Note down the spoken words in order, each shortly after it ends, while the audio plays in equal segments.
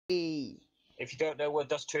If you don't know where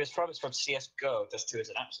Dust 2 is from, it's from CSGO. Dust 2 is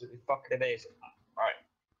an absolutely fucking amazing map. Right.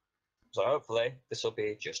 So hopefully this will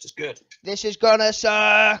be just as good. This is gonna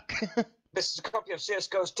suck. This is a copy of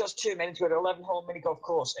CSGO's Dust 2 made into an 11-hole mini golf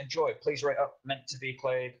course. Enjoy. Please rate up. Meant to be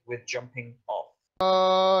played with jumping off.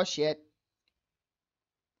 Oh shit.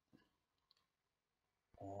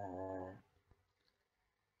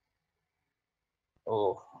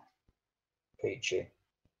 Oh. Peachy.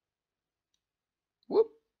 Whoop.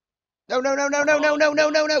 No. No.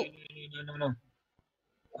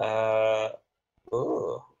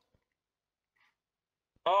 Oh.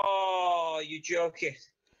 Oh, you joking.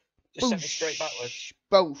 Just sent me straight backwards.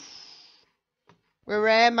 Both. Where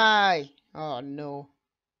am I? Oh no.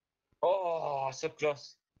 Oh, so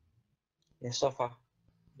close. Yeah, so far.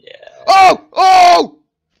 Yeah. Oh!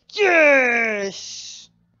 Yes!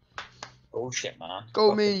 Bullshit, man.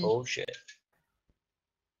 Go Fucking me. Bullshit.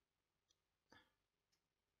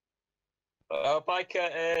 Oh, bye,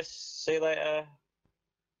 Curtis. See you later.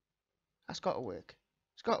 That's gotta work.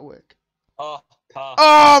 It's gotta work. Oh, pass.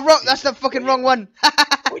 Oh, wrong! That's the fucking wrong one.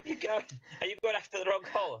 Where you going? Are you going after the wrong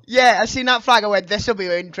hole? Yeah, I seen that flag. I went, this'll be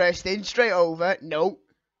interesting. Straight over. No.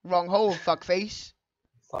 Wrong hole, fuckface.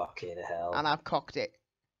 Fucking hell. And I've cocked it.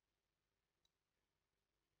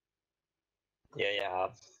 Yeah.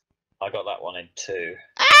 I got that one in 2.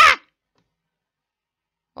 Ah!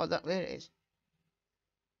 Oh, there it is.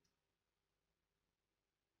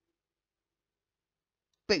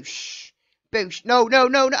 Boosh. Boosh. No.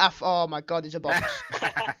 Oh my god, there's a box.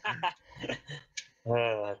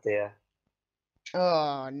 Oh dear.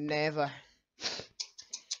 Oh, never.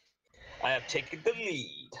 I have taken the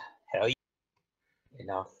lead. Hell yeah.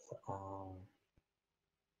 Enough.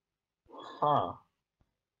 Huh.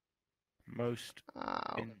 Most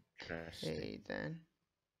Okay, interesting. then.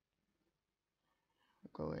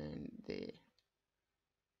 Go in there.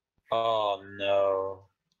 Oh no.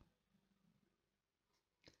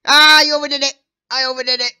 Ah, I overdid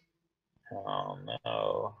it. Oh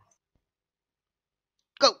no.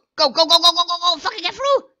 Go. Fucking get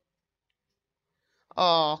through.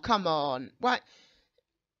 Oh, come on. What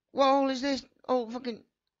hole is this? Oh, fucking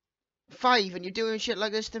 5 and you're doing shit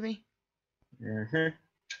like this to me?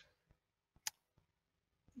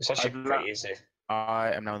 It's actually pretty easy.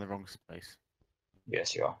 I am now in the wrong space.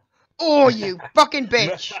 Yes, you are. Oh, you fucking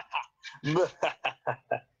bitch.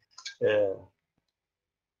 Yeah.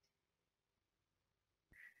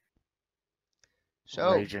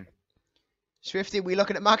 So, Raging. Swifty, we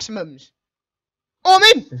looking at maximums? Oh, I'm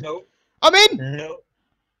in! Nope. I'm in! Nope.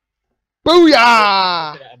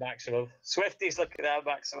 Booyah! Looking at a maximum. Swifty's looking at a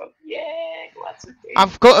maximum. Yeah, glad to be.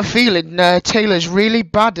 I've got a feeling Taylor's really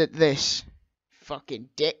bad at this. Fucking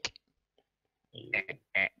dick.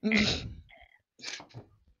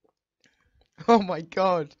 Oh my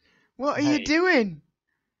god. What are you doing?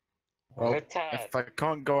 Well, if I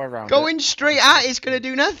can't go around Going straight at it's gonna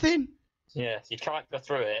do nothing. Yeah, you can't go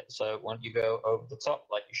through it, so why don't you go over the top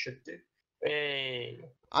like you should do? Hey.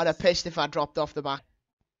 I'd have pissed if I dropped off the back.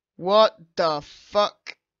 What the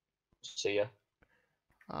fuck? See ya.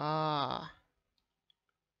 Ah.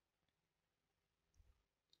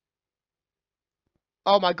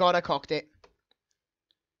 Oh my god, I cocked it.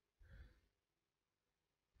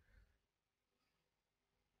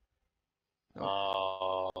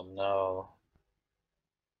 Oh no.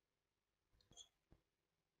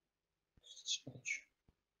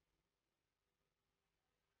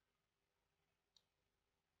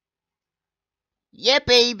 Yeah,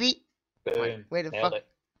 baby. Boom. Where the Nailed fuck? it.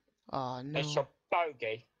 Oh no. It's a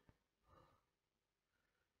bogey.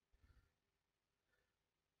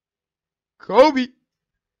 Kobe.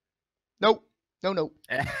 Nope. No.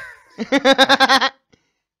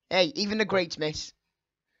 Hey, even the greats miss.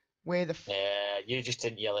 Where the Yeah, you just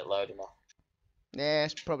didn't yell it loud enough. Yeah,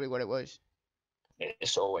 that's probably what it was.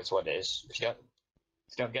 It's always what it is. If you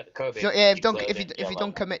don't get the Kobe, If you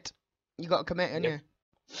don't commit, you gotta commit, innit? Yep.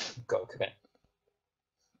 You've got to commit.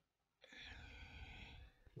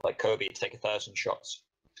 Like Kobe, take 1,000 shots.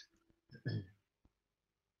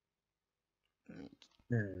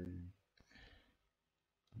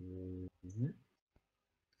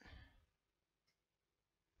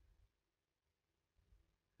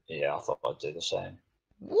 Yeah, I thought I'd do the same.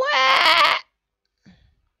 What?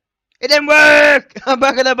 It didn't work! I'm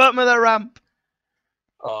back at the bottom of the ramp.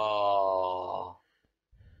 Oh,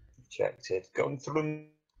 rejected. Going through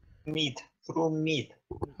meat.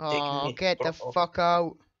 Oh, get the fuck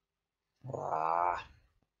out. Ah,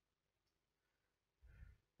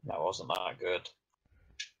 that wasn't that good.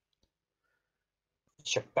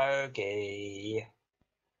 It's a bogey. I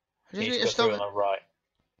just You need need to to go through stop on the right.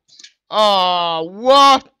 Oh,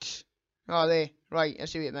 what? Oh, there. Right, I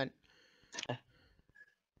see what it meant.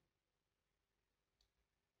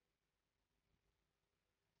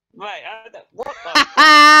 Right, what the?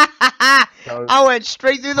 I went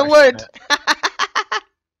straight through the Question wood. it.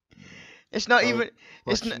 It's not Go even.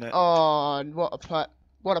 It's question not. it. Oh, what a putt!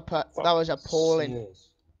 What a putt! That was appalling. Serious.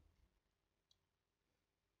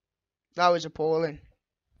 That was appalling.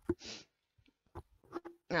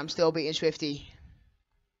 I'm still beating Swifty.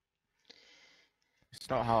 It's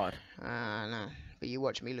not hard. Ah, no. But you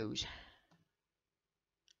watch me lose.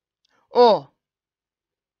 Oh!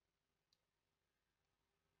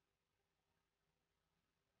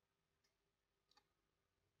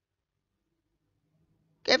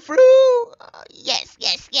 Get through! Yes,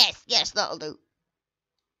 yes, yes, yes, that'll do.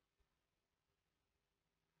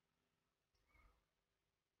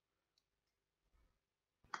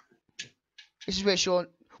 This is where Shorn.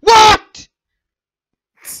 What?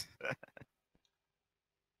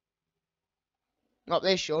 Not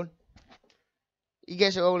this, Shorn. He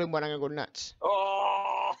gets it all in when I'm gonna go nuts.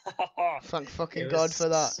 Oh! Thank fucking It God was for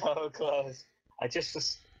that. so close. I just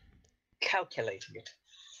was calculating it.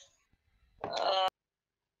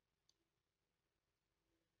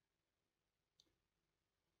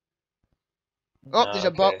 Oh, there's a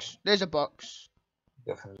Okay. box. There's a box.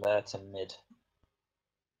 Go from there to mid.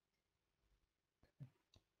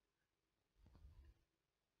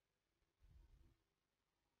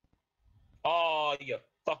 Oh, you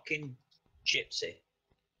fucking gypsy.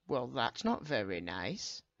 Well, that's not very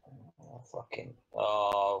nice. Oh, fucking.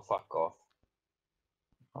 Oh, fuck off.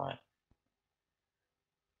 Right.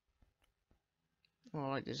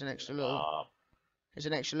 Alright, there's an extra little. Oh, There's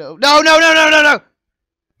an extra little. No, no, no, no, no, no!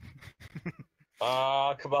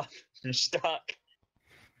 come on. I'm stuck.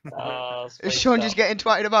 Oh, Is Shorn just getting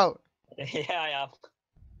twatted about? Yeah, I am.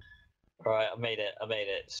 Right, I made it.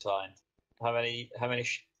 It's fine. How many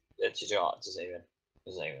did you got? Doesn't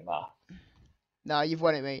even matter. Nah, you've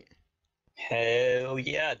won it, mate. Hell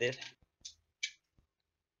yeah, I did.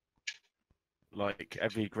 Like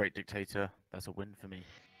every great dictator, that's a win for me.